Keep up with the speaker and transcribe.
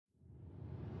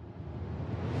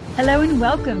Hello and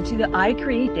welcome to the I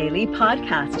Create Daily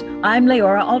podcast. I'm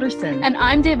Leora Alderson. And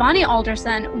I'm Devani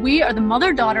Alderson. We are the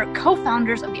mother-daughter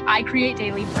co-founders of the I Create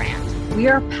Daily brand. We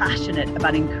are passionate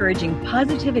about encouraging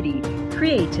positivity,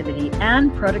 creativity,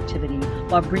 and productivity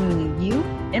while bringing you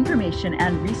information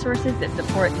and resources that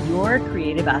support your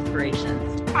creative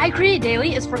aspirations. I Create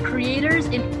Daily is for creators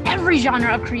in every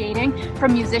genre of creating,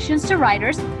 from musicians to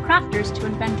writers, crafters to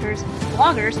inventors,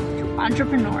 bloggers to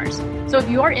entrepreneurs. So if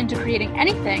you are into creating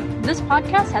anything, this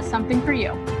podcast has something for you.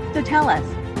 So tell us,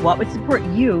 what would support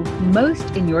you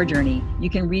most in your journey? You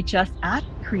can reach us at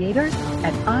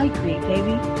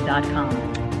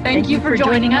creators@icreatedaily.com. Thank you for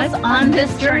joining us on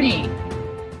this journey.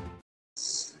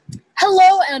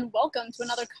 Hello and welcome to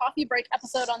another coffee break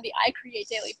episode on the I Create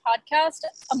Daily podcast,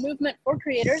 a movement for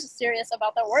creators serious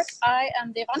about their work. I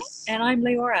am Devani. And I'm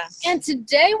Leora. And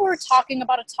today we're talking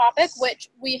about a topic which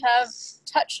we have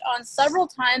touched on several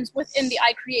times within the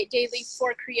I Create Daily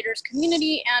for Creators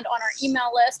community and on our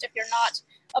email list. If you're not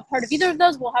a part of either of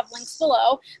those, we'll have links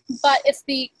below. But it's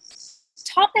the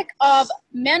topic of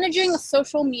managing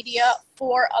social media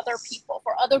for other people,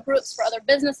 for other groups, for other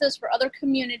businesses, for other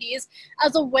communities,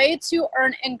 as a way to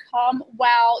earn income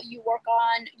while you work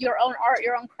on your own art,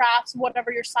 your own crafts,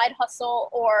 whatever your side hustle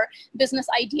or business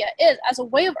idea is, as a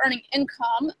way of earning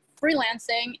income,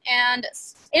 freelancing, and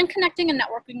connecting and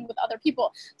networking with other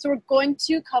people. So we're going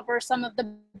to cover some of the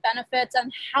benefits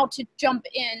and how to jump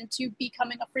into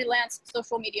becoming a freelance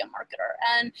social media marketer.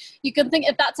 And you can think,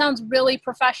 if that sounds really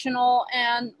professional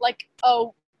and like,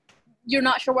 oh, you're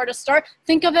not sure where to start,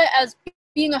 think of it as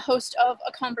being a host of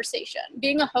a conversation,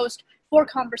 being a host for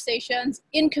conversations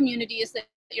in communities that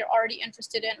you're already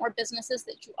interested in or businesses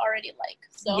that you already like.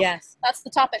 So yes, that's the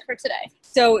topic for today.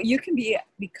 So you can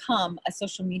become a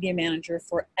social media manager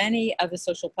for any of the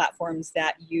social platforms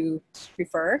that you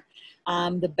prefer.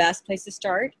 The best place to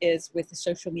start is with the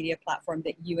social media platform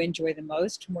that you enjoy the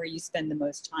most, where you spend the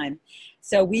most time.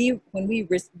 So when we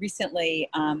recently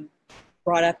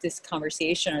brought up this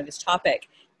conversation or this topic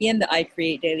in the I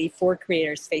Create Daily for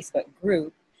Creators Facebook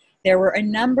group, there were a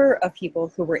number of people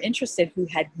who were interested who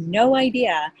had no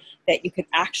idea that you could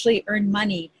actually earn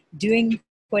money doing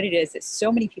what it is that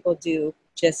so many people do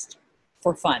just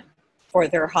for fun, for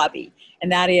their hobby.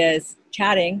 And that is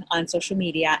chatting on social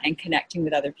media and connecting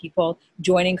with other people,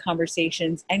 joining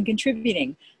conversations and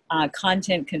contributing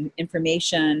content,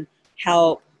 information,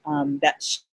 help, that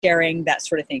sharing, that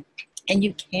sort of thing. And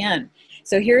you can.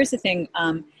 So here's the thing.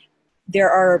 There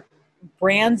are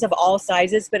brands of all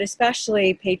sizes, but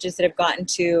especially pages that have gotten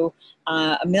to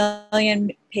a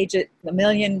million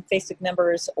Facebook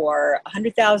members or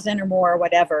 100,000 or more, or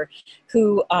whatever,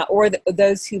 who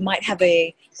those who might have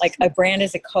a brand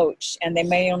as a coach, and they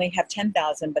may only have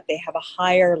 10,000, but they have a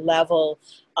higher level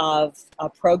of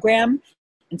program,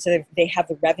 and so they have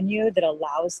the revenue that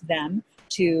allows them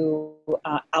to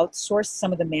outsource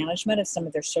some of the management of some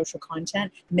of their social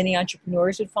content. Many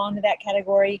entrepreneurs would fall into that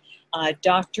category.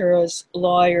 Doctors,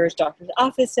 lawyers, doctors'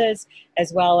 offices,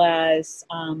 as well as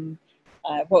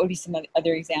what would be some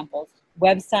other examples?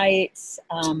 Websites,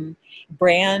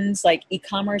 brands like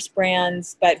e-commerce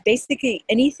brands, but basically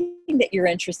anything that you're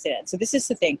interested in. So this is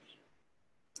the thing.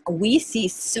 We see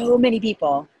so many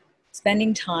people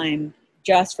spending time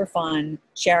just for fun,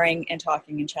 sharing and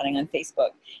talking and chatting on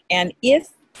Facebook. And if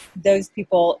those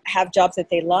people have jobs that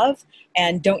they love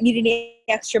and don't need any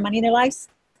extra money in their lives,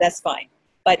 that's fine.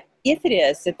 But if it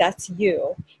is that that's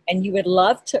you and you would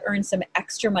love to earn some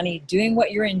extra money doing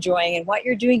what you're enjoying and what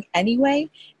you're doing anyway,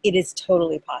 it is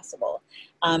totally possible.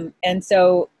 And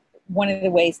so one of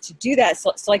the ways to do that,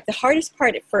 so like the hardest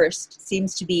part at first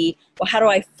seems to be, well, how do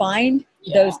I find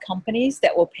those companies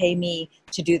that will pay me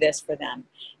to do this for them?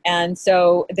 And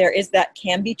so that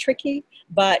can be tricky,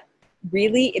 but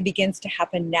really it begins to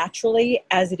happen naturally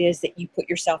as it is that you put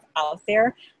yourself out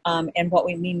there. And what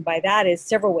we mean by that is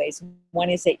several ways.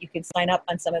 One is that you can sign up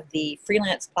on some of the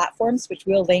freelance platforms, which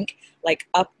we'll link, like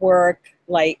Upwork,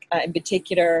 in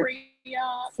particular,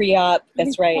 Free Up,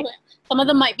 that's right. Some of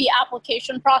them might be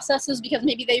application processes because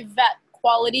maybe they vet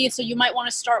quality, so you might want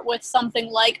to start with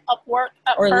something like Upwork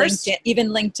or first. LinkedIn, even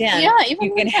LinkedIn. Yeah, even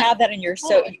you LinkedIn. Can have that in your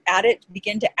so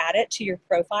begin to add it to your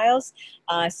profiles.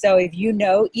 So if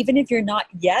even if you're not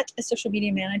yet a social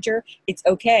media manager, it's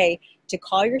okay to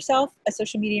call yourself a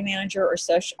social media manager or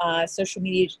social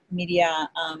media.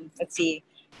 Let's see.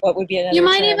 What would be another You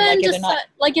might term? even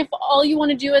if all you want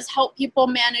to do is help people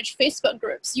manage Facebook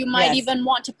groups, you might even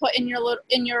want to put in your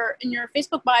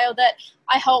Facebook bio that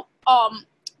I help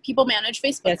people manage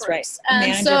Facebook groups. Right.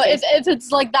 And so if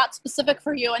it's like that specific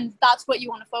for you and that's what you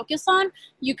want to focus on,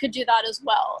 you could do that as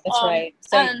well. That's right.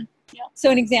 So Yeah.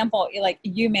 So an example, like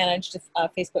you managed a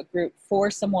Facebook group for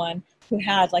someone who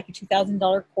had like a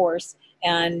 $2,000 course,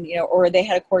 and or they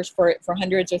had a course for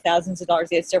hundreds or thousands of dollars.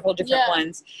 They had several different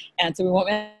ones, and so we won't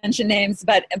mention names.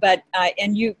 But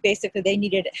and you basically, they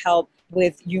needed help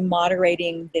with you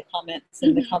moderating the comments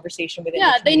and the conversation within the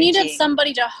community. They needed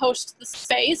somebody to host the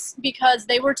space because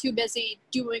they were too busy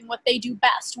doing what they do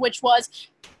best, which was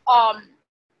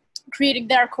creating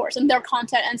their course and their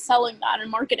content and selling that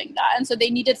and marketing that. And so they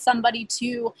needed somebody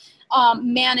to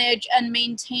manage and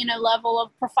maintain a level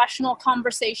of professional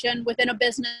conversation within a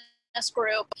business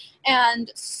group. And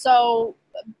so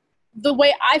the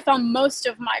way I found most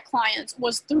of my clients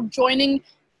was through joining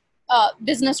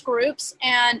business groups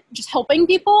and just helping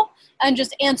people and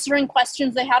just answering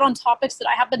questions they had on topics that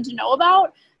I happen to know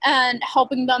about, and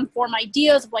helping them form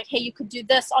ideas of like, hey, you could do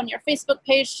this on your Facebook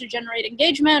page to generate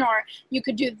engagement, or you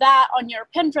could do that on your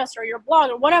Pinterest or your blog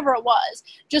or whatever it was.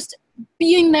 Just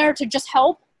being there to just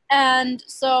help. And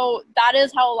so that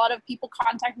is how a lot of people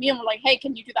contact me and were like, hey,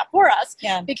 can you do that for us?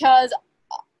 Yeah. Because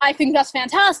I think that's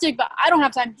fantastic, but I don't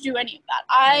have time to do any of that.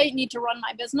 I need to run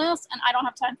my business, and I don't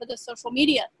have time for this social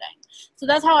media thing. So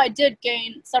that's how I did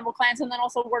gain several clients, and then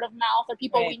also word of mouth or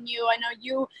people we knew. I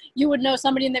know you would know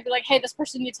somebody, and they'd be like, hey, this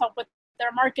person needs help with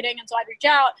their marketing, and so I'd reach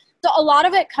out. So a lot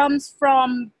of it comes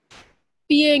from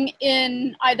being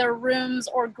in either rooms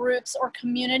or groups or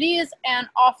communities and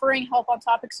offering help on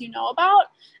topics you know about.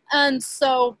 And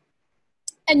so,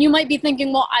 and you might be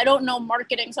thinking, well, I don't know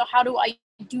marketing, so how do I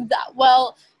do that?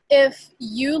 Well, if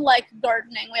you like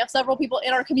gardening, we have several people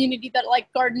in our community that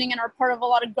like gardening and are part of a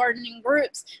lot of gardening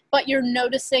groups, but you're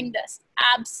noticing this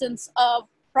absence of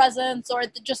presence, or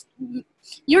just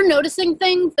you're noticing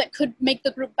things that could make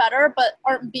the group better but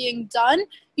aren't being done,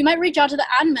 you might reach out to the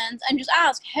admins and just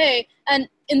ask, hey, and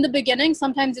in the beginning,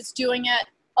 sometimes it's doing it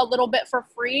a little bit for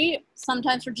free,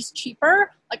 sometimes for just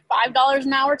cheaper, like $5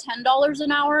 an hour, $10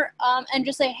 an hour, and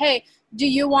just say, hey, do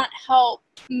you want help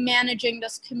managing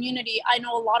this community? I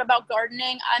know a lot about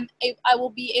gardening. I will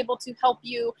be able to help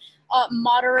you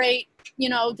moderate,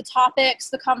 the topics,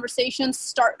 the conversations,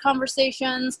 start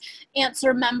conversations,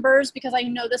 answer members because I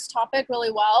know this topic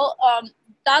really well.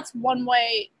 That's one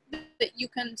way that you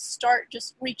can start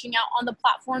just reaching out on the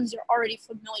platforms you're already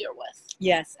familiar with.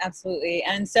 Yes, absolutely.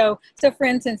 And so for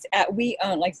instance, we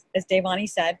own, like as Devani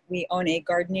said, we own a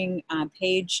gardening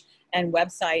page and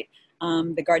website.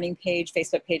 The gardening page,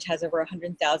 Facebook page, has over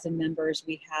 100,000 members.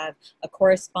 We have a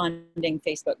corresponding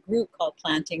Facebook group called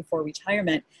Planting for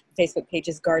Retirement. The Facebook page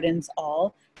is Gardens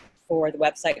All, for the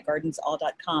website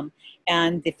gardensall.com.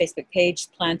 And the Facebook page,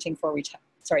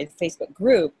 the Facebook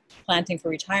group, Planting for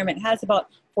Retirement, has about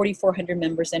 4,400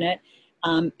 members in it.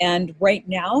 And right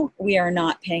now, we are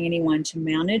not paying anyone to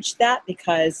manage that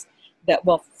because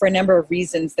for a number of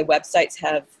reasons, the websites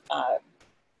have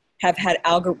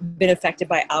been affected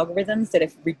by algorithms that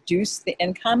have reduced the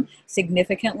income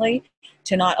significantly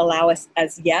to not allow us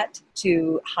as yet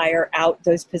to hire out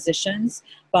those positions.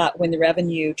 But when the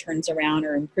revenue turns around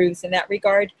or improves in that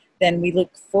regard, then we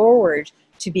look forward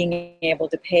to being able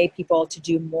to pay people to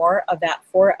do more of that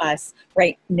for us.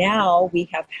 Right now, we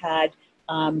have had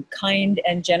kind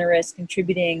and generous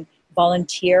contributing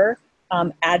volunteer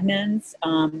admins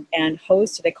and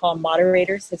hosts. They call them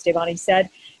moderators, as Devani said.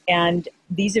 And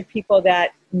these are people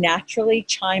that naturally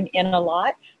chime in a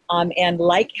lot and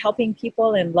like helping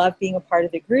people and love being a part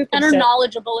of the group. And are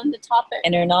knowledgeable in the topic.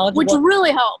 And are knowledgeable. Which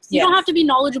really helps. You don't have to be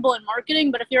knowledgeable in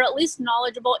marketing, but if you're at least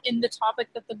knowledgeable in the topic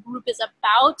that the group is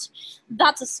about,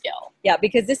 that's a skill. Yeah,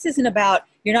 because this isn't about,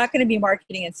 you're not going to be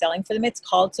marketing and selling for them. It's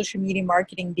called social media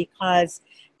marketing because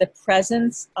the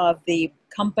presence of the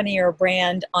company or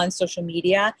brand on social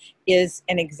media is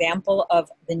an example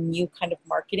of the new kind of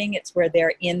marketing. It's where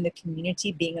they're in the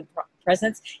community, being a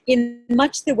presence, in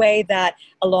much the way that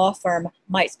a law firm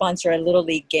might sponsor a little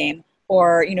league game,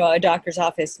 or a doctor's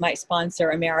office might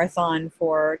sponsor a marathon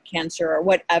for cancer or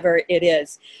whatever it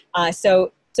is.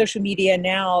 So social media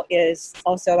now is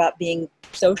also about being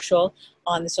social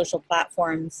on the social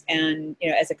platforms and,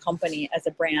 as a company, as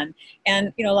a brand.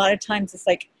 And, a lot of times it's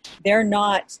like, they're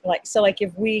not like, so like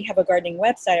if we have a gardening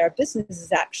website, our business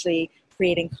is actually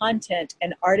creating content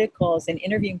and articles and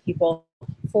interviewing people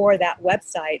for that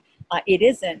website. It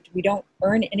isn't. We don't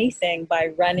earn anything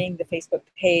by running the Facebook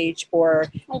page or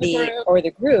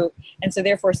the group. And so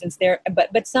therefore,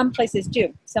 but some places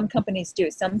do, some companies do,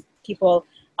 some people,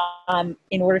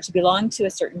 in order to belong to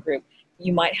a certain group,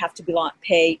 you might have to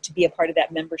pay to be a part of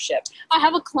that membership. I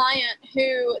have a client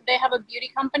who, they have a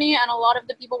beauty company, and a lot of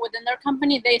the people within their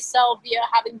company, they sell via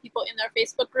having people in their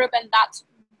Facebook group, and that's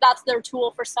their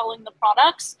tool for selling the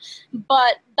products.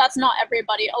 But that's not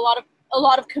everybody. A lot of a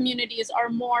lot of communities are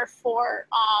more for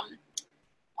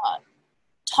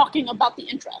talking about the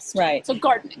interest. Right. So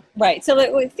gardening. Right. So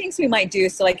like, things we might do.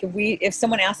 So like if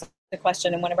someone asks a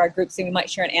question in one of our groups, we might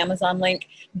share an Amazon link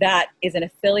that is an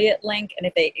affiliate link. And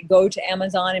if they go to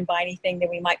Amazon and buy anything, then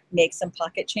we might make some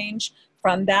pocket change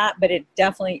from that. But it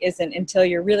definitely isn't, until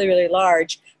you're really, really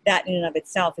large, that in and of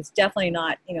itself is definitely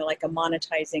not, like a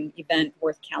monetizing event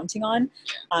worth counting on.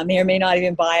 May or may not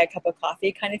even buy a cup of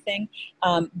coffee kind of thing.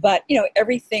 But,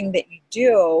 everything that you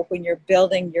do when you're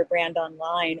building your brand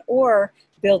online or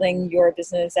building your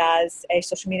business as a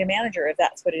social media manager, if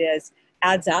that's what it is,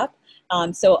 adds up.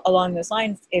 So along those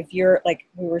lines, if you're, like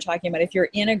we were talking about, if you're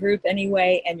in a group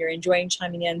anyway and you're enjoying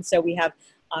chiming in, so we have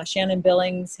Shannon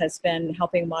Billings has been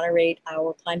helping moderate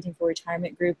our Planting for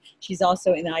Retirement group. She's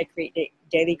also in the I Create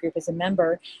Daily group as a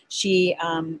member. She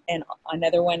and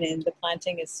another one in the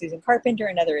planting is Susan Carpenter,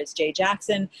 another is Jay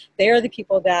Jackson. They are the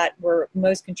people that were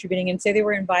most contributing, and say they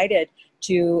were invited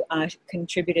to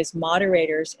contribute as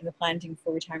moderators in the Planting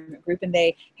for Retirement group, and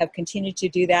they have continued to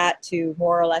do that to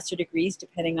more or lesser degrees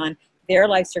depending on their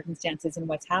life circumstances and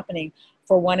what's happening.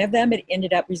 For one of them, it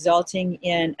ended up resulting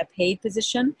in a paid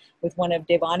position with one of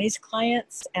Devani's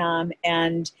clients,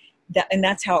 and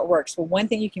that's how it works. Well, one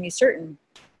thing you can be certain,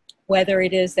 whether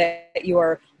it is that you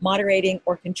are moderating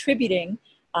or contributing,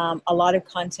 a lot of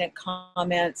content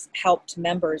comments help to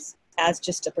members as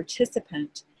just a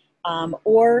participant.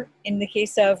 Or in the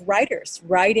case of writers,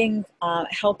 writing,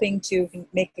 helping to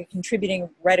write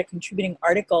a contributing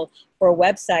article for a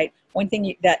website. One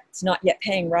thing that's not yet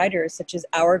paying writers, such as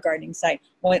our gardening site,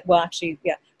 but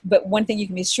one thing you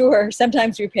can be sure,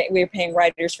 sometimes we're paying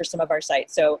writers for some of our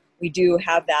sites, so we do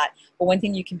have that. But one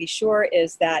thing you can be sure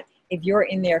is that if you're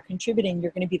in there contributing,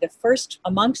 you're going to be the first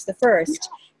amongst the first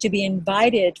to be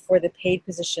invited for the paid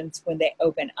positions when they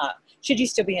open up, should you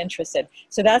still be interested.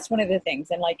 So that's one of the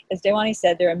things. And like, as Devani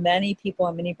said, there are many people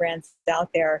and many brands out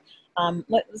there.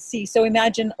 Let's see. So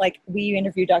imagine, like, we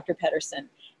interviewed Dr. Pedersen.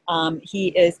 He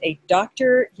is a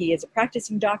doctor. He is a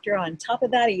practicing doctor. On top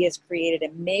of that, he has created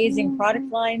amazing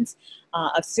product lines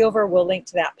of silver. We'll link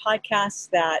to that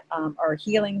podcast that are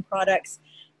healing products.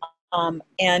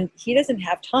 And he doesn't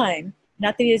have time.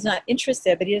 Not that he is not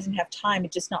interested, but he doesn't have time.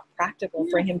 It's just not practical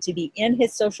for him to be in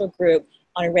his social group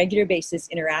on a regular basis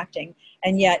interacting.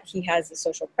 And yet he has a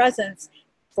social presence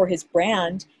for his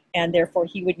brand, and therefore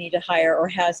he would need to hire or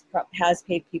has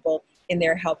paid people in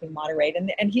there helping moderate.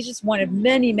 And he's just one of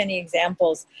many, many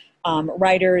examples.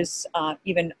 Writers,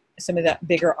 even some of the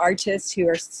bigger artists who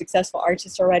are successful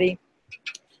artists already,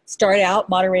 start out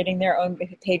moderating their own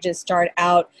pages, start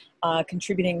out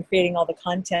contributing, creating all the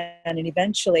content, and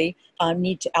eventually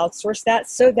need to outsource that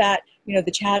so that,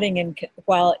 the chatting, and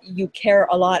while you care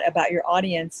a lot about your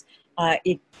audience,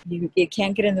 it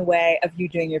can't get in the way of you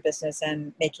doing your business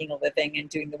and making a living and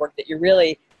doing the work that you're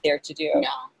really there to do. Yeah.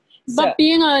 But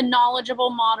being a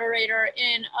knowledgeable moderator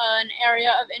in an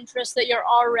area of interest that you're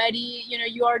already,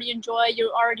 you already enjoy,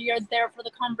 you already are there for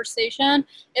the conversation,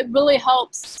 it really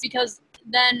helps, because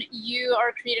then you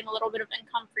are creating a little bit of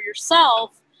income for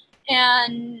yourself.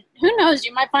 And who knows,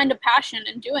 you might find a passion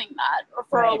in doing that or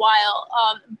for a while.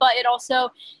 But it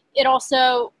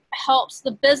also helps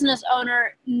the business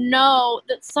owner know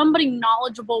that somebody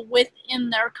knowledgeable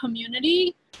within their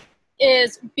community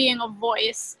is being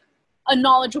a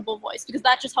knowledgeable voice, because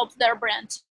that just helps their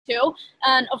brand too.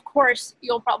 And of course,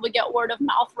 you'll probably get word of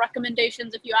mouth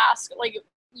recommendations if you ask, like,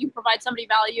 you provide somebody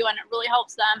value and it really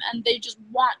helps them, and they just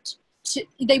want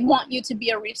you to be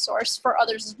a resource for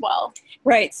others as well.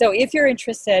 Right. So if you're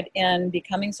interested in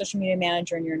becoming social media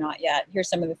manager and you're not yet, here's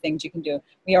some of the things you can do.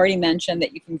 We already mentioned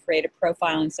that you can create a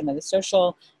profile in some of the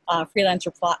social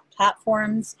freelancer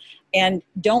platforms, and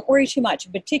don't worry too much,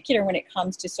 in particular when it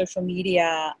comes to social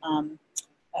media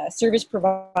service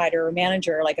provider or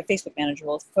manager, like a Facebook manager.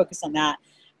 We'll focus on that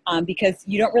because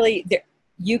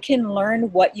you can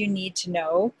learn what you need to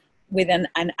know within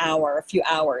an hour, a few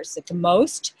hours at the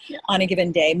most on a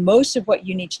given day. Most of what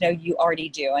you need to know, you already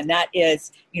do. And that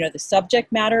is, the subject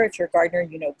matter. If you're a gardener,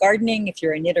 gardening. If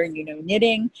you're a knitter,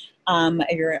 knitting.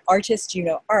 If you're an artist,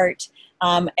 art.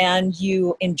 And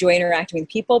you enjoy interacting with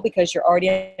people because you're already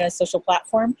on a social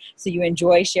platform. So you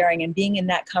enjoy sharing and being in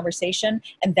that conversation.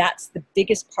 And that's the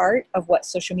biggest part of what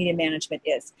social media management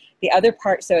is. The other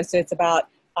part, so it's about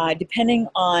depending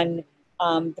on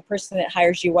the person that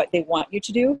hires you, what they want you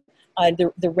to do.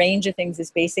 The range of things is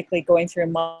basically going through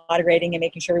and moderating and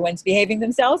making sure everyone's behaving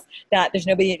themselves, that there's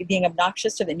nobody being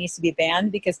obnoxious or that needs to be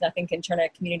banned, because nothing can turn a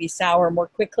community sour more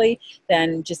quickly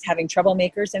than just having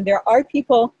troublemakers. And there are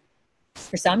people,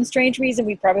 for some strange reason,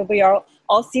 we probably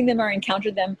all seen them or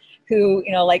encountered them, who,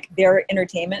 like their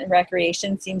entertainment and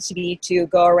recreation seems to be to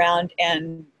go around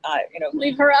and,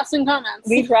 leave harassing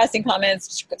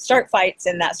comments, start fights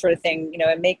and that sort of thing,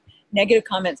 and make negative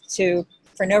comments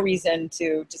for no reason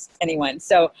to just anyone.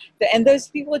 So, and those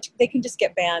people, they can just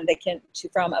get banned. They can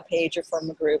from a page or from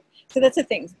a group. So that's the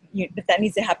thing. But that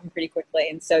needs to happen pretty quickly.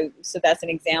 And so that's an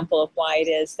example of why it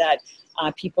is that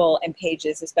people and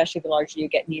pages, especially the larger you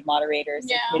get, need moderators,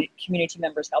 and community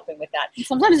members helping with that. And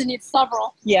sometimes you need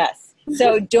several. Yes.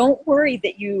 So don't worry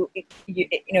that you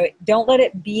don't let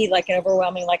it be like an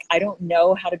overwhelming, like, I don't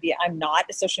know how to be,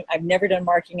 I've never done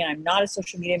marketing and I'm not a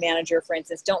social media manager, for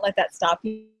instance. Don't let that stop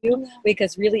you,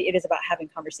 because really it is about having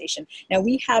conversation. Now,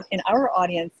 we have in our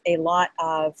audience a lot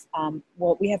of,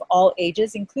 we have all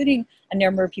ages, including a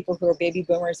number of people who are baby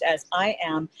boomers, as I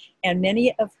am, and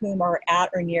many of whom are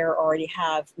at or near or already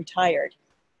have retired,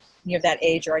 near that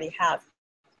age already have.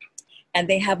 And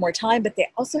they have more time, but they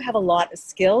also have a lot of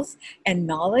skills and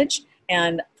knowledge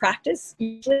and practice,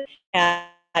 usually at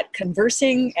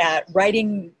conversing, at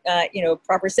writing,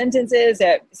 proper sentences,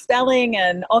 at spelling,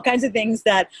 and all kinds of things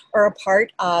that are a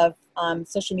part of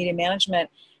social media management.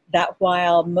 That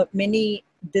while many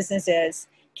businesses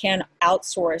can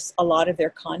outsource a lot of their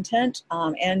content,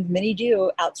 and many do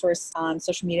outsource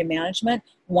social media management.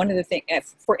 One of the things,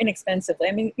 for inexpensively,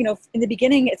 I mean, in the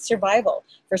beginning, it's survival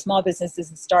for small businesses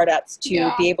and startups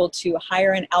to be able to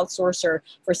hire an outsourcer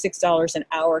for $6 an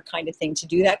hour kind of thing, to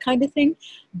do that kind of thing.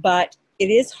 But it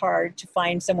is hard to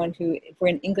find someone who,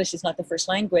 when English is not the first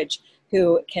language,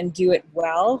 who can do it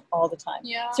well all the time.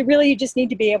 Yeah. So really, you just need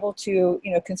to be able to,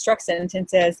 construct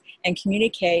sentences and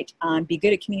communicate, be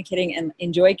good at communicating and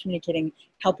enjoy communicating,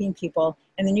 helping people.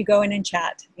 And then you go in and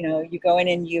chat. You go in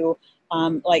and you,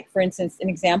 like, for instance, an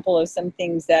example of some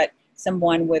things that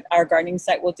someone with our gardening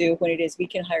site will do when it is we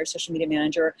can hire a social media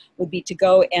manager would be to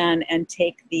go in and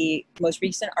take the most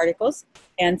recent articles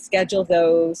and schedule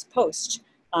those posts.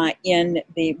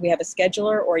 We have a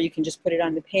scheduler, or you can just put it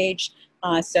on the page,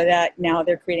 so that now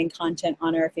they're creating content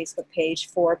on our Facebook page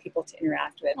for people to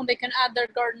interact with. Well, they can add their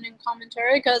gardening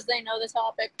commentary because they know the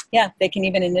topic. Yeah, they can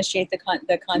even initiate the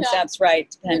concepts, right,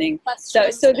 depending.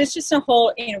 So there's just a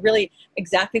whole, really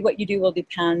exactly what you do will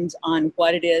depend on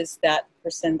what it is that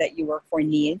person that you work for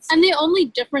needs. And the only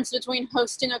difference between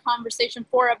hosting a conversation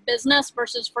for a business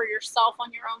versus for yourself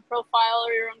on your own profile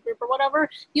or your own group or whatever,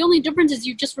 the only difference is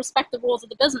you just respect the rules of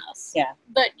the business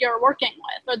that you're working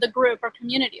with, or the group or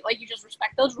community. Like, you just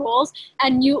respect those rules,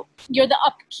 and you're the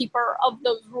upkeeper of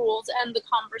those rules and the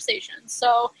conversation.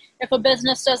 So if a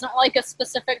business doesn't like a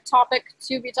specific topic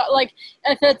to be taught, like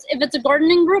if it's a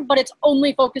gardening group but it's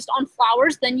only focused on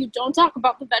flowers, then you don't talk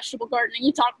about the vegetable gardening,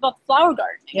 you talk about the flower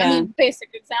gardening. I mean, basic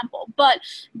example, but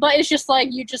it's just like,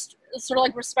 you just sort of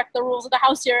like respect the rules of the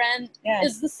house here, and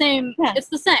it's the same. It's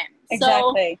the same.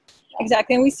 Exactly.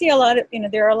 And we see a lot of,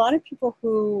 there are a lot of people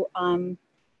who,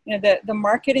 the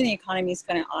market and the economy is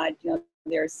kind of odd.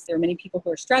 There are many people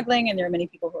who are struggling, and there are many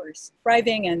people who are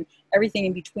thriving, and everything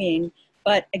in between.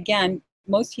 But again,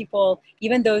 most people,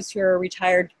 even those who are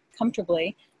retired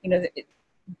comfortably,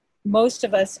 most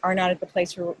of us are not at the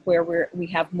place where we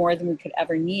have more than we could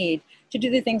ever need to do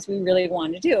the things we really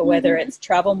want to do, whether it's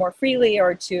travel more freely,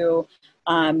 or to,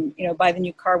 buy the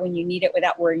new car when you need it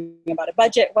without worrying about a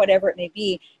budget, whatever it may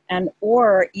be.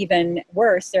 Or even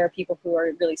worse, there are people who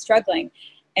are really struggling,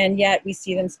 and yet we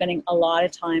see them spending a lot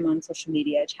of time on social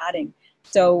media chatting.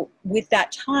 So with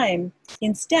that time,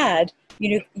 instead,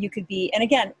 you could be, and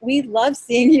again, we love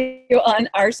seeing you on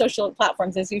our social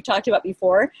platforms, as we've talked about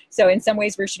before. So in some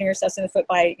ways, we're shooting ourselves in the foot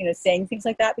by, saying things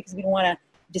like that, because we don't want to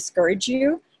discourage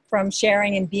you from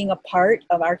sharing and being a part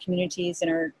of our communities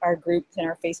and our groups and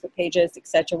our Facebook pages,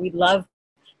 etc. We love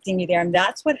seeing you there, and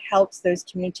that's what helps those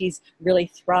communities really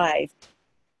thrive.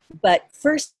 But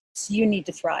first, you need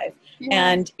to thrive.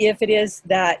 And if it is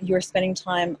that you're spending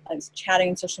time chatting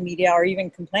on social media, or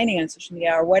even complaining on social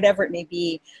media, or whatever it may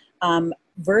be,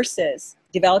 versus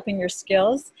developing your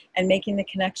skills and making the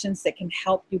connections that can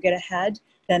help you get ahead,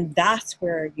 then that's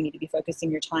where you need to be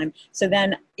focusing your time. So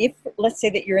then, if, let's say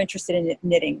that you're interested in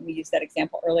knitting, we used that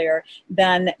example earlier,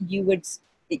 then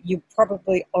you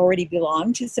probably already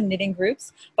belong to some knitting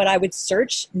groups, but I would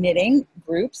search knitting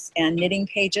groups and knitting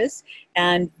pages,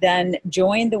 and then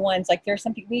join the ones, like there's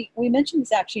some people, we mentioned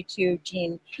this actually to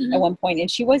Jean at one point, and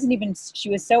she was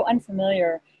so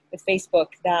unfamiliar with Facebook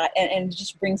that, and it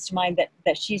just brings to mind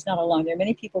that she's not alone. There are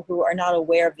many people who are not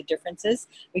aware of the differences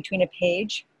between a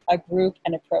page, a group,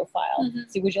 and a profile.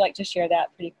 So would you like to share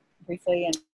that pretty briefly?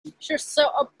 Sure. So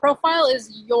a profile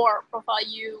is your profile.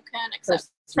 You can accept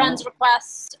friends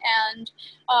requests, and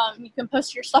you can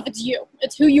post your stuff. It's you.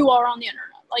 It's who you are on the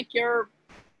internet. Like,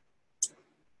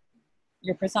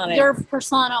 Your persona. Your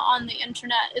persona on the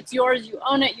internet. It's yours. You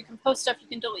own it. You can post stuff. You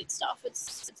can delete stuff.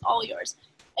 It's all yours.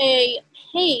 A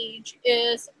page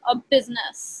is a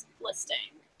business listing.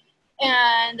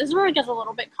 And this is where it gets a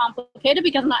little bit complicated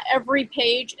because not every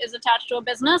page is attached to a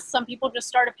business. Some people just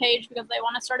start a page because they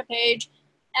want to start a page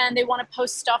and they want to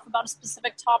post stuff about a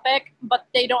specific topic, but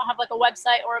they don't have like a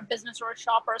website or a business or a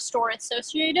shop or a store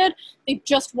associated. They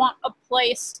just want a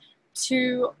place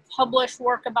to publish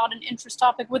work about an interest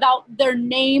topic without their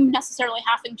name necessarily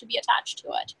having to be attached to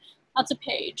it. That's a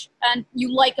page, and you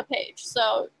like a page,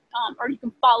 so or you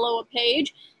can follow a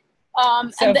page.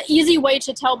 And the easy way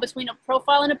to tell between a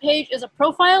profile and a page is a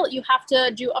profile, you have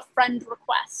to do a friend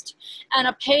request, and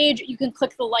a page, you can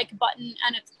click the like button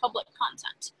and it's public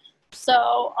content.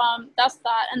 So that's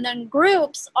that. And then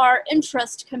groups are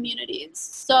interest communities.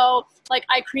 So like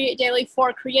I Create Daily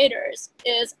for Creators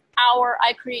is our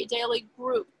I Create Daily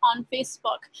group on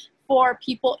Facebook for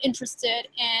people interested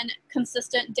in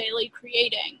consistent daily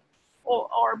creating,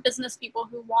 or business people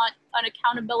who want an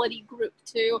accountability group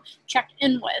to check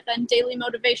in with and daily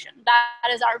motivation.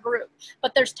 That is our group.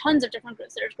 But there's tons of different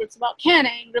groups. There's groups about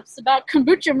canning, groups about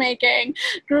kombucha making,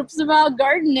 groups about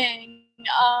gardening,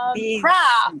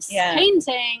 crafts,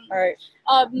 painting,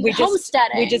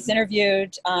 homesteading. We just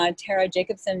interviewed Tara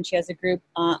Jacobson. She has a group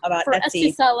about for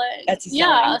Etsy selling.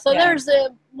 So there's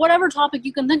whatever topic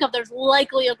you can think of, there's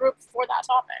likely a group for that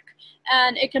topic.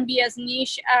 And it can be as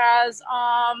niche as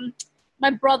my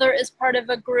brother is part of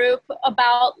a group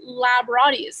about lab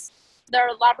rotties. They're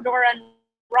Labrador and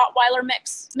Rottweiler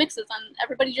mixes, and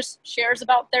everybody just shares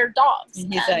about their dogs.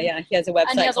 He has a website.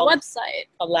 And he has a website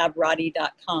called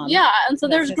labrotty.com. Yeah, and so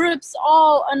there's groups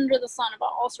all under the sun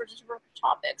about all sorts of different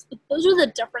topics. But those are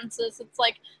the differences. It's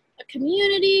like a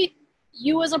community,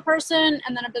 you as a person,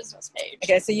 and then a business page.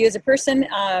 Okay, so you as a person,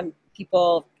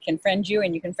 people can friend you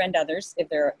and you can friend others if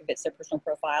it's their personal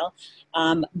profile.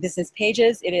 Business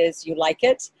pages, it is you like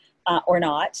it. Or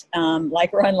not,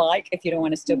 like or unlike, if you don't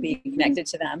want to still be connected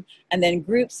to them. And then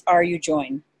groups are you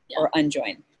join or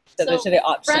unjoin. So those are the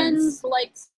options. Friends,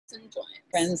 likes, and joins.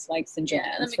 Friends, likes, and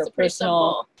joins for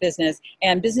personal, business,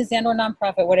 and or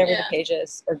nonprofit, whatever the page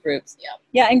is, or groups.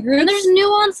 And groups. And there's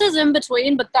nuances in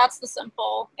between, but that's the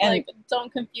simple. And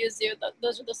don't confuse you.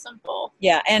 Those are the simple.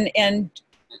 Yeah, and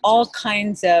all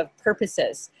kinds of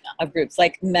purposes of groups.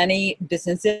 Like many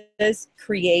businesses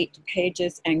create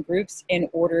pages and groups in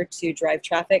order to drive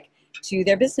traffic to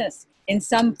their business in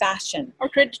some fashion. Or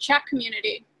create a chat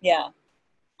community. Yeah.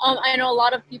 I know a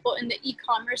lot of people in the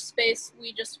e-commerce space,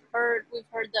 we've heard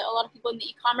that a lot of people in the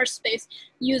e-commerce space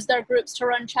use their groups to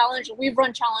run challenges. We've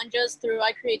run challenges through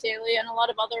I Create Daily, and a lot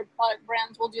of other product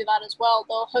brands will do that as well.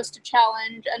 They'll host a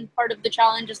challenge, and part of the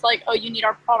challenge is like, oh, you need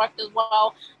our product as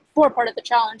well. For part of the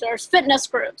challenge, there's fitness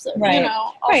groups, right?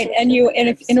 And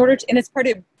it's part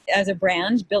of, as a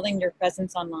brand, building your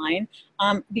presence online.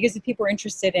 Because if people are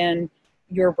interested in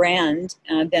your brand,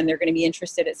 then they're going to be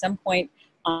interested at some point.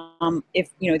 If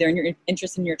they're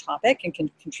interested in your topic and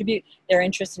can contribute their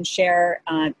interest and share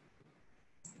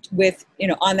with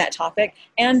on that topic,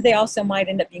 and they also might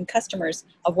end up being customers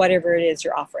of whatever it is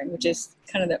you're offering, which is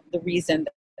kind of the reason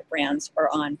that brands are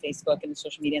on Facebook and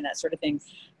social media and that sort of thing.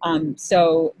 What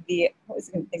was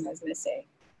the thing I was going to say?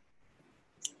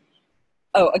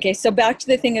 Oh, okay. So back to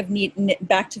the thing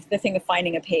of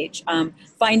finding a page,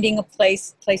 finding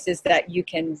places that you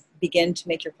can begin to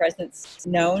make your presence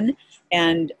known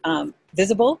and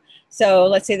visible. So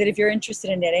let's say that if you're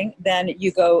interested in knitting, then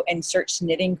you go and search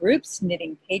knitting groups,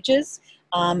 knitting pages,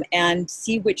 and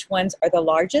see which ones are the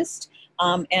largest.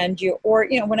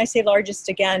 When I say largest,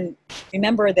 again,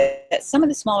 remember that some of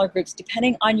the smaller groups,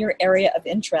 depending on your area of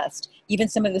interest, even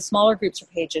some of the smaller groups or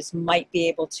pages might be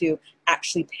able to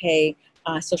actually pay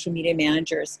social media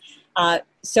managers.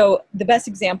 So the best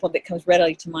example that comes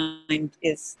readily to mind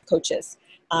is coaches.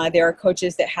 There are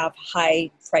coaches that have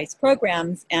high price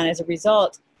programs, and as a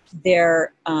result,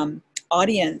 their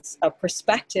audience of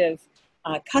prospective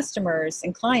customers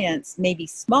and clients may be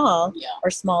small or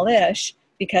smallish,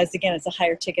 because again, it's a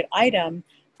higher ticket item,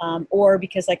 or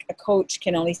because like a coach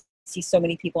can only see so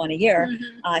many people in a year.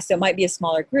 So it might be a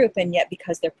smaller group, and yet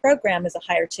because their program is a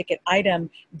higher ticket item,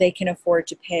 they can afford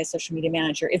to pay a social media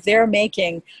manager. If they're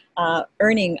earning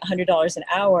 $100 an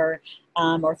hour,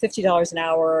 or $50 an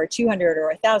hour, or $200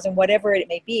 or $1,000, whatever it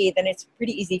may be, then it's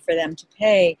pretty easy for them to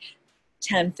pay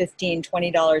 $10, $15,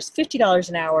 $20, $50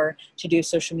 an hour to do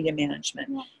social media management,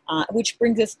 which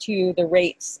brings us to the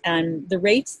rates. And the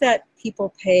rates that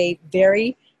people pay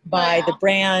vary by the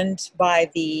brand, by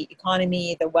the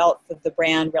economy, the wealth of the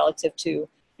brand relative to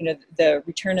the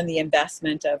return on the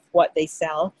investment of what they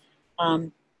sell.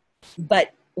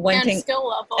 But one and thing, skill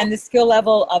level. and the skill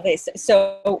level of a,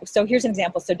 so here's an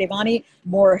example. So Devani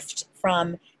morphed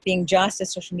from being just a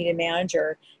social media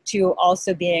manager to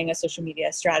also being a social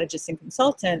media strategist and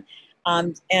consultant.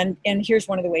 And here's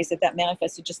one of the ways that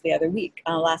manifested just the other week,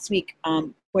 last week,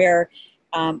 where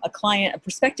a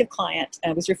prospective client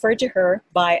was referred to her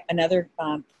by another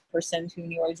person who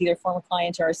knew her, was either a former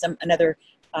client or another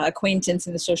acquaintance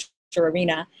in the social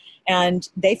arena. And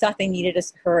they thought they needed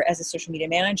her as a social media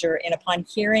manager. And upon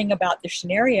hearing about their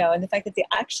scenario and the fact that they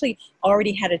actually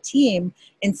already had a team,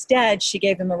 instead she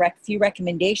gave them a few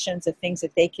recommendations of things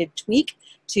that they could tweak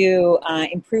to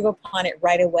improve upon it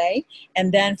right away.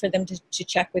 And then for them to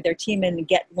check with their team and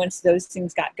get, once those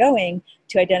things got going,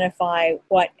 to identify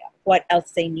what else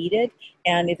they needed.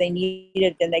 And if they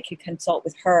needed, then they could consult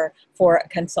with her for a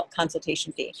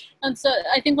consultation fee. And so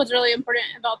I think what's really important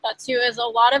about that too is a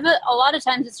lot of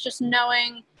times it's just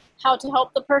knowing how to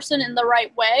help the person in the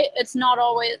right way. It's not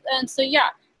always, and so you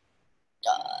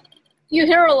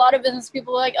hear a lot of business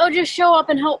people like, oh, just show up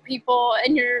and help people,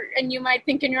 and you might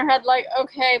think in your head like,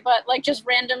 okay, but like just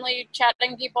randomly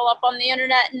chatting people up on the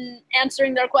internet and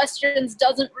answering their questions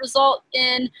doesn't result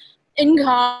in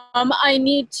income. I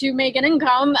need to make an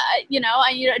income, I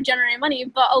need to generate money.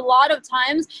 But a lot of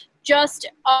times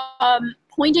just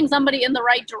pointing somebody in the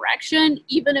right direction,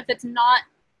 even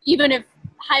if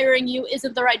hiring you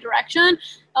isn't the right direction,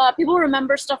 people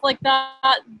remember stuff like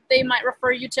that. They might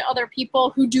refer you to other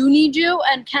people who do need you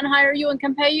and can hire you and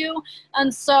can pay you.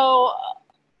 And so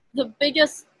the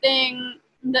biggest thing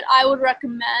that I would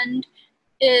recommend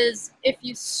is, if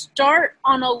you start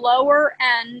on a lower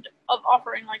end of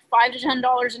offering like $5 to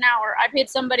 $10 an hour. I paid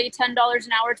somebody $10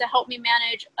 an hour to help me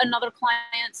manage another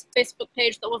client's Facebook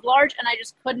page that was large, and I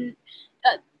just couldn't.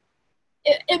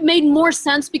 It made more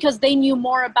sense because they knew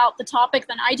more about the topic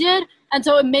than I did, and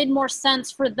so it made more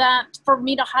sense for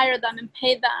me to hire them and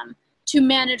pay them to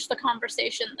manage the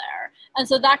conversation there. And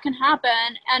so that can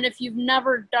happen. And if you've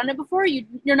never done it before,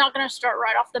 you're not going to start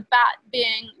right off the bat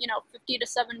being, $50 to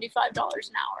 $75 an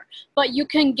hour. But you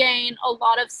can gain a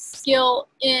lot of skill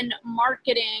in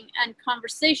marketing and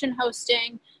conversation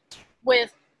hosting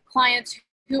with clients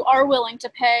who are willing to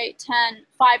pay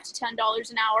 $5 to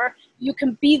 $10 an hour. You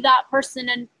can be that person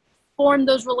and form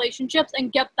those relationships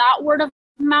and get that word of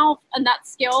mouth and that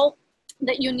skill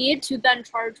that you need to then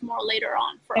charge more later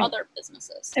on for other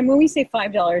businesses. And when we say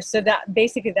 $5, so that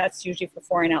basically that's usually for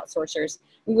foreign outsourcers.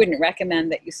 We wouldn't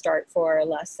recommend that you start for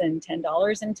less than $10,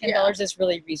 and $10 is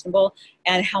really reasonable.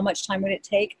 And how much time would it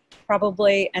take?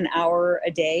 Probably an hour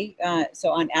a day. So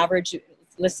on average,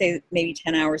 let's say maybe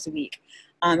 10 hours a week.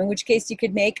 In which case you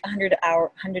could make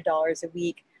 $100 a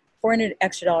week, $400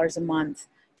 extra a month,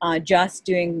 just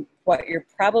doing what you're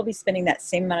probably spending that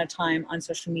same amount of time on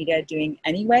social media doing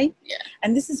anyway. Yeah.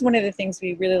 And this is one of the things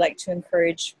we really like to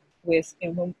encourage with,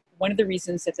 one of the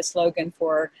reasons that the slogan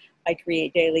for I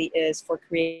Create Daily is for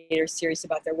creators serious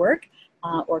about their work,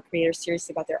 or creators serious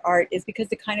about their art, is because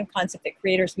the kind of concept that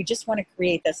creators, we just want to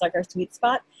create, that's like our sweet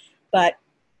spot. But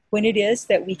when it is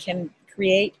that we can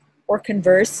create or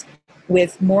converse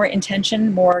with more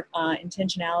intention, more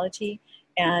intentionality,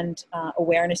 and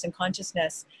awareness and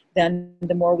consciousness, then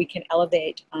the more we can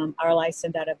elevate our lives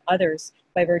and that of others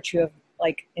by virtue of,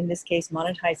 like in this case,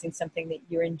 monetizing something that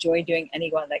you enjoy doing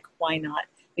anyway. Like, why not?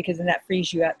 Because then that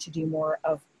frees you up to do more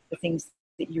of the things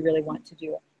that you really want to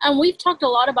do. And we've talked a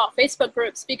lot about Facebook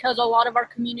groups because a lot of our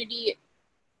community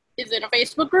is in a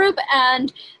Facebook group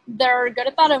and they're good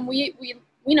at that. And we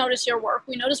notice your work.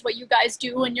 We notice what you guys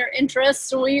do and your interests.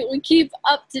 So we keep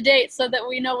up to date so that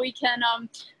we know we can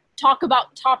talk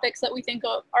about topics that we think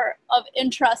are of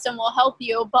interest and will help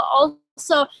you. But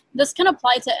also, this can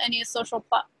apply to any social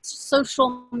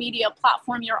media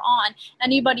platform you're on.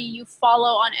 Anybody you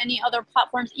follow on any other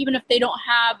platforms, even if they don't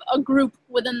have a group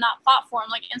within that platform,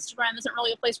 like Instagram isn't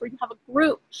really a place where you have a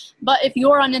group. But if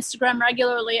you're on Instagram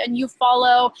regularly and you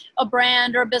follow a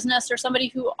brand or a business or somebody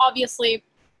who obviously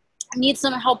needs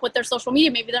some help with their social media,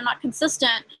 maybe they're not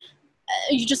consistent,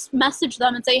 you just message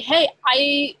them and say, hey,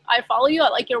 I follow you, I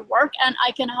like your work, and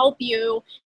I can help you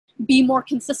be more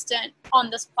consistent on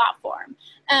this platform.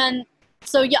 And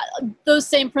so, yeah, those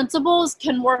same principles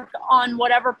can work on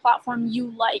whatever platform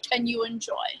you like and you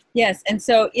enjoy. Yes, and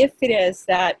so if it is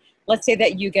that, let's say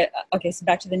that you get, okay, so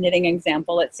back to the knitting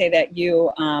example, let's say that you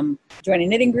join a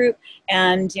knitting group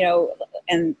and,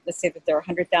 and let's say that there are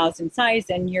 100,000 size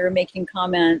and you're making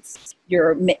comments,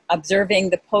 you're observing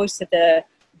the posts that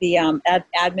the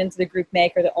admins of the group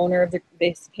make or the owner of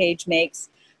this page makes,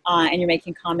 and you're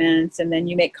making comments, and then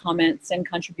you make comments and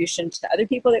contributions to other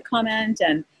people that comment,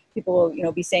 and people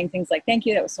will be saying things like, thank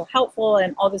you, that was so helpful,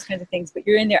 and all those kinds of things. But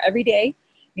you're in there every day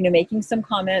making some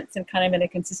comments and kind of in a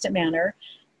consistent manner.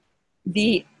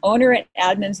 The owner and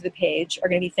admins of the page are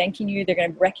going to be thanking you. They're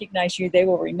going to recognize you. They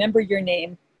will remember your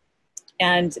name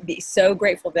and be so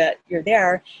grateful that you're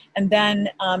there. And then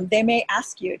they may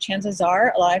ask you. Chances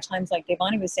are, a lot of times, like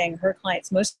Devani was saying, her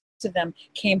clients, most of them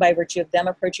came by virtue of them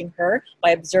approaching her by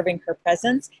observing her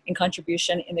presence and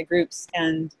contribution in the groups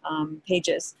and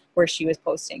pages where she was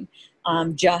posting,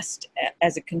 just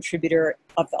as a contributor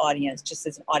of the audience, just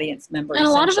as an audience member. And a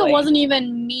lot of it wasn't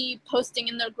even me posting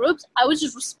in their groups. I was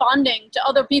just responding to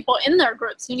other people in their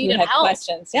groups who needed help.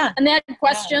 Questions, yeah. And they had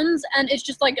questions, and it's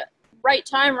just like, right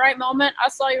time, right moment, I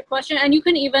saw your question. And you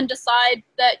can even decide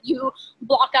that you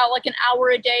block out like an hour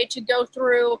a day to go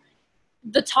through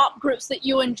the top groups that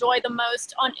you enjoy the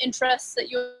most on interests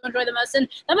that you enjoy the most. And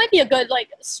that might be a good like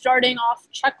starting off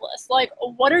checklist. Like,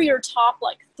 what are your top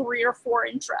like 3 or 4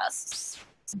 interests?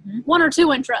 1 or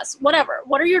 2 interests, whatever.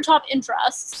 What are your top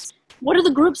interests? What are the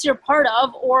groups you're part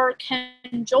of or can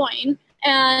join?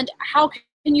 And how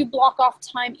can you block off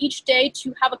time each day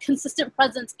to have a consistent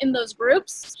presence in those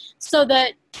groups so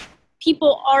that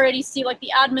people already see, like the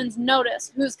admins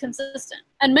notice who's consistent.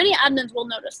 And many admins will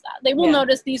notice that. They will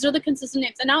notice these are the consistent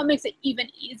names. And now it makes it even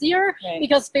easier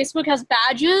because Facebook has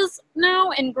badges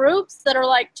now in groups that are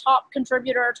like top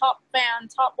contributor, top fan,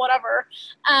 top whatever.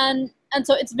 And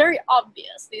so it's very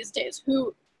obvious these days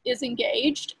who is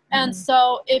engaged. And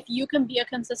so if you can be a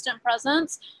consistent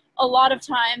presence, a lot of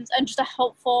times, and just a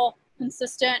helpful,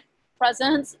 consistent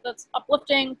presence that's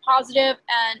uplifting, positive,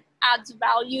 and adds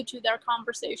value to their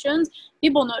conversations,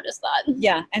 people notice that.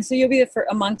 Yeah, and so you'll be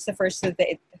amongst the first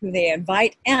who they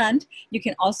invite, and you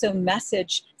can also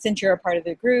message, since you're a part of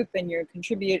the group and you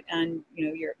contribute, and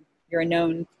you're a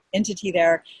known entity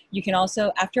there. You can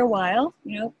also, after a while,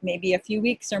 maybe a few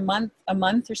weeks or a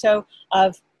month or so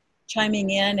of chiming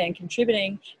in and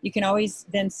contributing, you can always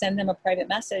then send them a private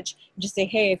message and just say,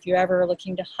 hey, if you're ever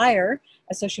looking to hire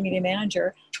a social media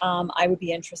manager, I would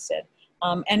be interested.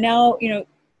 And now,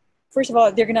 first of all,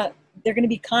 they're gonna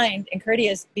be kind and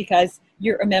courteous because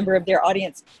you're a member of their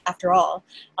audience after all.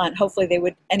 And hopefully they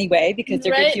would anyway, because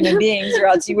they're good human beings, or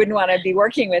else you wouldn't want to be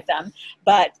working with them.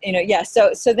 But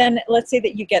so then let's say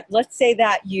that you get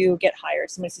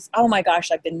hired. Somebody says, oh my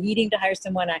gosh, I've been needing to hire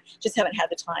someone, I just haven't had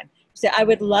the time. So I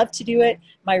would love to do it.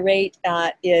 My rate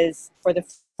is for the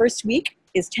first week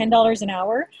is $10 an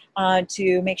hour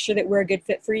to make sure that we're a good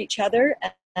fit for each other.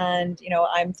 And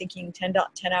I'm thinking 10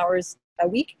 hours a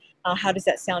week. How does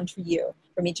that sound for you?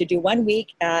 For me to do 1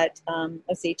 week at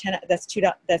let's say 10. That's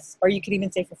 $2. Or you could even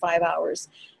say for 5 hours.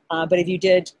 But if you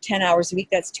did 10 hours a week,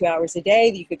 that's 2 hours a day.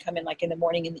 You could come in like in the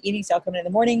morning, in the evening. So I'll come in the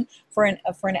morning for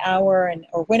an hour,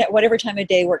 or whatever time of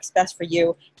day works best for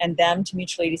you and them to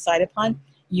mutually decide upon.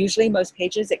 Usually, most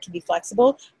pages it can be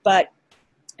flexible, but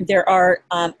there are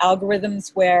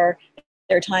algorithms where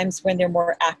there are times when they're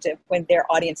more active, when their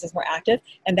audience is more active,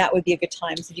 and that would be a good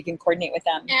time so you can coordinate with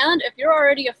them. And if you're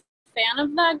already a fan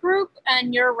of that group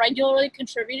and you're regularly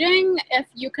contributing, if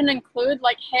you can include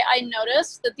like, hey, I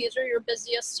noticed that these are your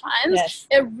busiest times,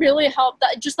 it really helped.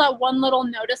 That one little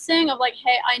noticing of like,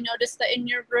 hey, I noticed that in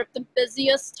your group the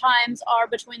busiest times are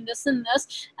between this and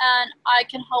this, and I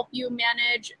can help you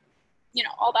manage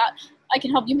all that. I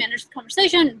can help you manage the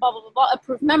conversation, blah, blah, blah, blah,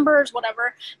 approve members,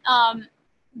 whatever.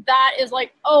 That is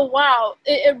like, oh, wow.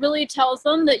 It really tells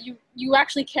them that you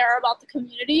actually care about the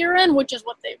community you're in, which is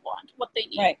what they want, what they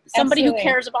need. Right. Somebody Absolutely. who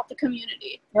cares about the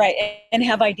community. Right. And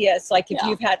have ideas. Like if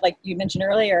you've had, like you mentioned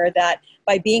earlier, that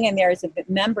by being in there as a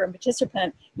member and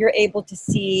participant, you're able to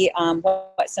see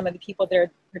what some of the people that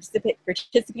are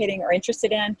participating are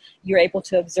interested in. You're able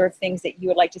to observe things that you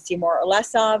would like to see more or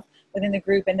less of within the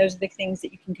group, and those are the things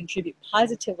that you can contribute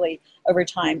positively over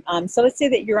time. So let's say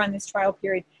that you're on this trial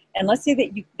period, and let's say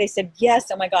that they said, yes,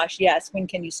 oh my gosh, yes, when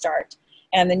can you start?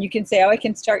 And then you can say, oh, I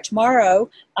can start tomorrow.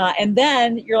 And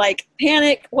then you're like,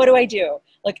 panic, what do I do?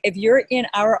 Like if you're in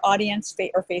our audience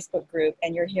or Facebook group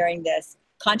and you're hearing this,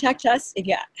 contact us. If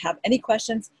you have any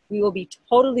questions, we will be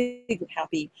totally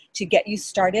happy to get you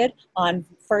started on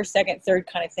first, second, third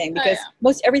kind of thing. Because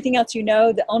most everything else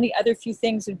the only other few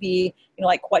things would be,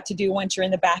 like what to do once you're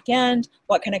in the back end,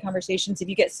 what kind of conversations. If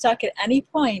you get stuck at any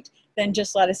point, then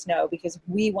just let us know, because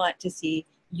we want to see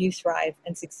you thrive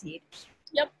and succeed.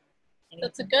 Yep.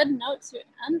 That's a good note to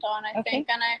end on, I think.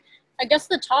 And I guess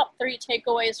the top 3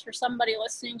 takeaways for somebody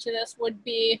listening to this would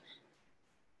be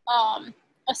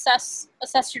assess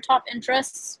your top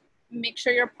interests. Make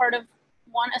sure you're part of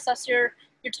one. Assess your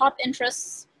top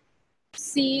interests.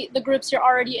 See the groups you're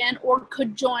already in or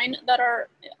could join that are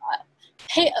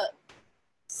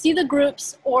see the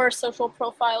groups or social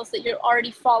profiles that you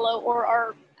already follow or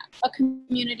are a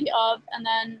community of. And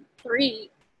then 3,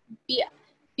 be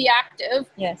active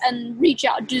Yes. and reach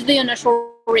out, do the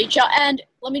initial reach out. And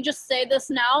let me just say this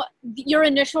now, your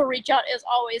initial reach out is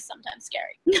always sometimes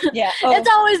scary. Yeah. It's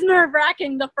always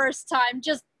nerve-wracking the first time.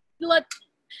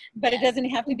 But it doesn't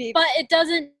have to be. But it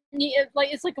doesn't need,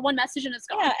 it's like one message and it's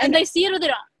gone. Yeah, and they see it or they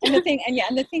don't. And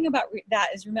the thing about that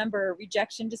is, remember,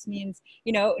 rejection just means,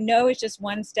 no is just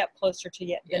one step closer to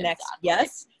the next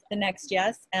yes, the next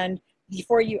yes. And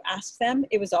before you ask them,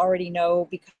 it was already no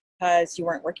because you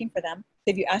weren't working for them.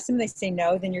 So if you ask them, they say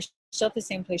no, then you're still at the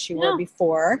same place you were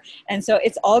before. And so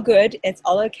it's all good. It's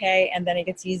all okay. And then it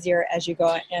gets easier as you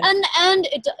go. And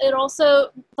it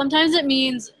also, sometimes it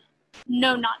means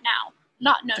no, not now.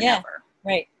 Not no, never.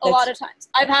 Right. A lot of times.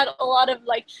 I've had a lot of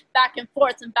back and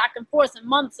forth and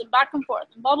months and back and forth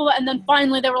and blah, blah, blah. And then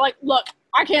finally they were like, look,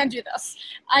 I can't do this.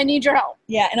 I need your help.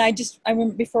 Yeah. And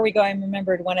before we go, I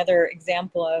remembered one other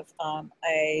example of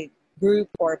a group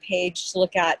or a page to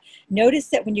look at. Notice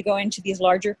that when you go into these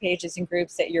larger pages and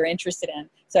groups that you're interested in.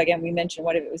 So again, we mentioned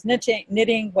what if it was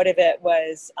knitting, what if it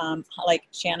was like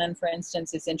Shannon, for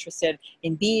instance, is interested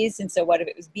in bees. And so what if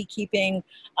it was beekeeping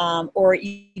or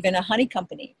even a honey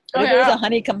company? What if it was a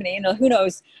honey company? Who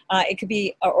knows? It could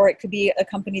be, or it could be a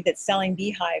company that's selling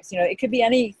beehives. It could be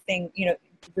anything,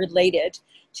 related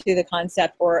to the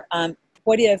concept. Or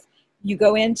what if you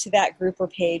go into that group or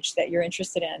page that you're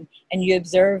interested in and you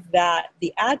observe that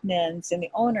the admins and the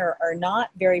owner are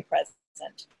not very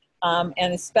present.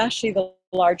 And especially the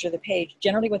larger the page,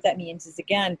 generally what that means is,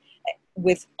 again,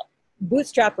 with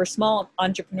bootstrap or small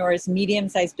entrepreneurs,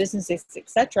 medium-sized businesses,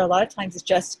 etc., a lot of times it's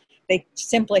just they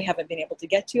simply haven't been able to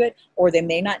get to it, or they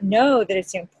may not know that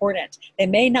it's important. They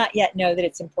may not yet know that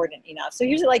it's important enough. So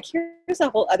here's a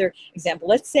whole other example.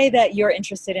 Let's say that you're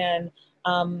interested in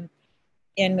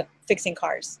fixing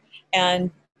cars,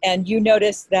 and you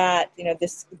notice that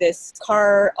this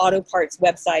car auto parts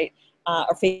website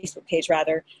or Facebook page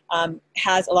rather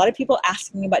has a lot of people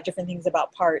asking about different things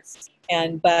about parts,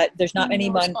 but there's not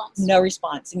no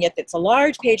response, and yet it's a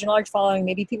large page and a large following.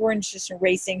 Maybe people are interested in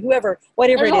racing, whatever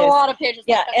there's it is. A lot of pages.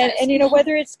 Yeah, and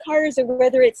whether it's cars or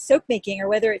whether it's soap making or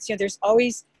whether it's there's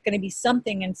always going to be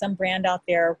something in some brand out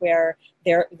there where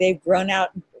they've grown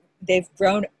out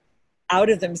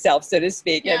of themselves, so to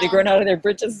speak. They've grown out of their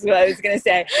britches is what I was going to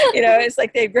say. It's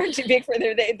like they've grown too big for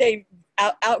they've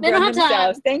outgrown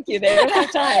themselves. Time. Thank you. They don't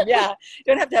have time. Yeah. You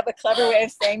don't have to have a clever way of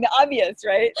saying the obvious,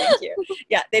 right? Thank you.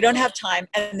 Yeah. They don't have time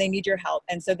and they need your help.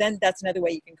 And so then that's another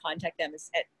way you can contact them.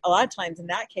 A lot of times in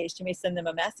that case, you may send them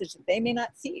a message that they may not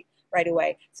see right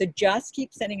away. So just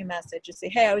keep sending a message. Just say,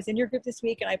 hey, I was in your group this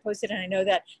week and I posted, and I know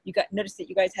that noticed that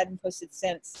you guys hadn't posted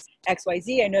since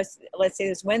XYZ. I noticed, let's say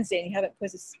this Wednesday, and you haven't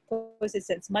posted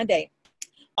since Monday.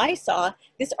 I saw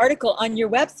this article on your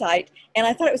website and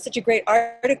I thought it was such a great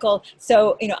article.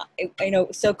 So,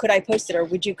 so could I post it, or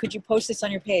could you post this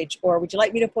on your page, or would you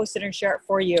like me to post it and share it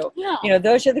for you? Yeah.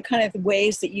 Those are the kind of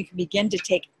ways that you can begin to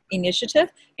take initiative.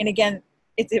 And again,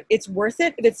 it's worth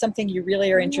it if it's something you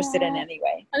really are interested in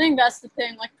anyway. I think that's the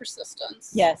thing, persistence.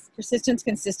 Yes, persistence,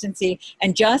 consistency,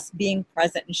 and just being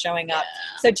present and showing up.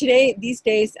 Yeah. So these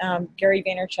days, Gary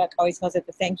Vaynerchuk always calls it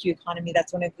the thank you economy.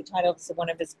 That's one of the titles of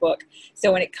one of his books.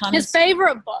 So when it comes, his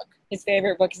favorite book is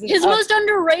his most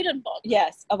underrated book.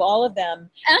 Yes, of all of them,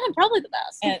 and probably the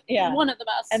best. And one of the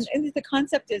best. And the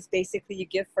concept is basically you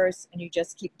give first, and you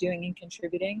just keep doing and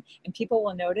contributing, and people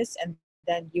will notice, and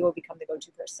then you will become the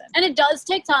go-to person. And it does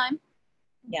take time,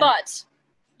 but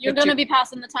you're going to be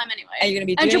passing the time anyway. And you're going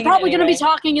to be and you're probably going to be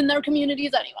talking in their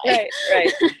communities anyway.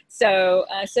 Right. So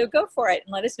go for it,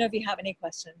 and let us know if you have any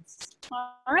questions.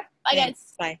 All right. Bye,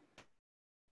 guys. Bye.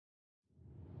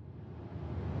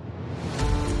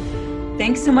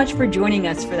 Thanks so much for joining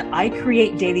us for the I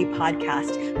Create Daily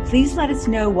podcast. Please let us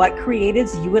know what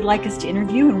creatives you would like us to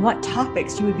interview and what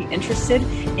topics you would be interested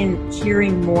in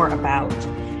hearing more about.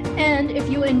 And if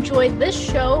you enjoyed this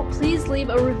show, please leave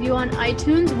a review on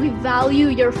iTunes. We value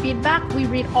your feedback. We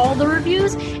read all the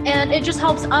reviews, and it just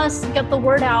helps us get the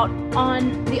word out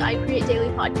on the I Create Daily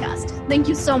podcast. Thank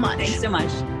you so much. Thanks so much.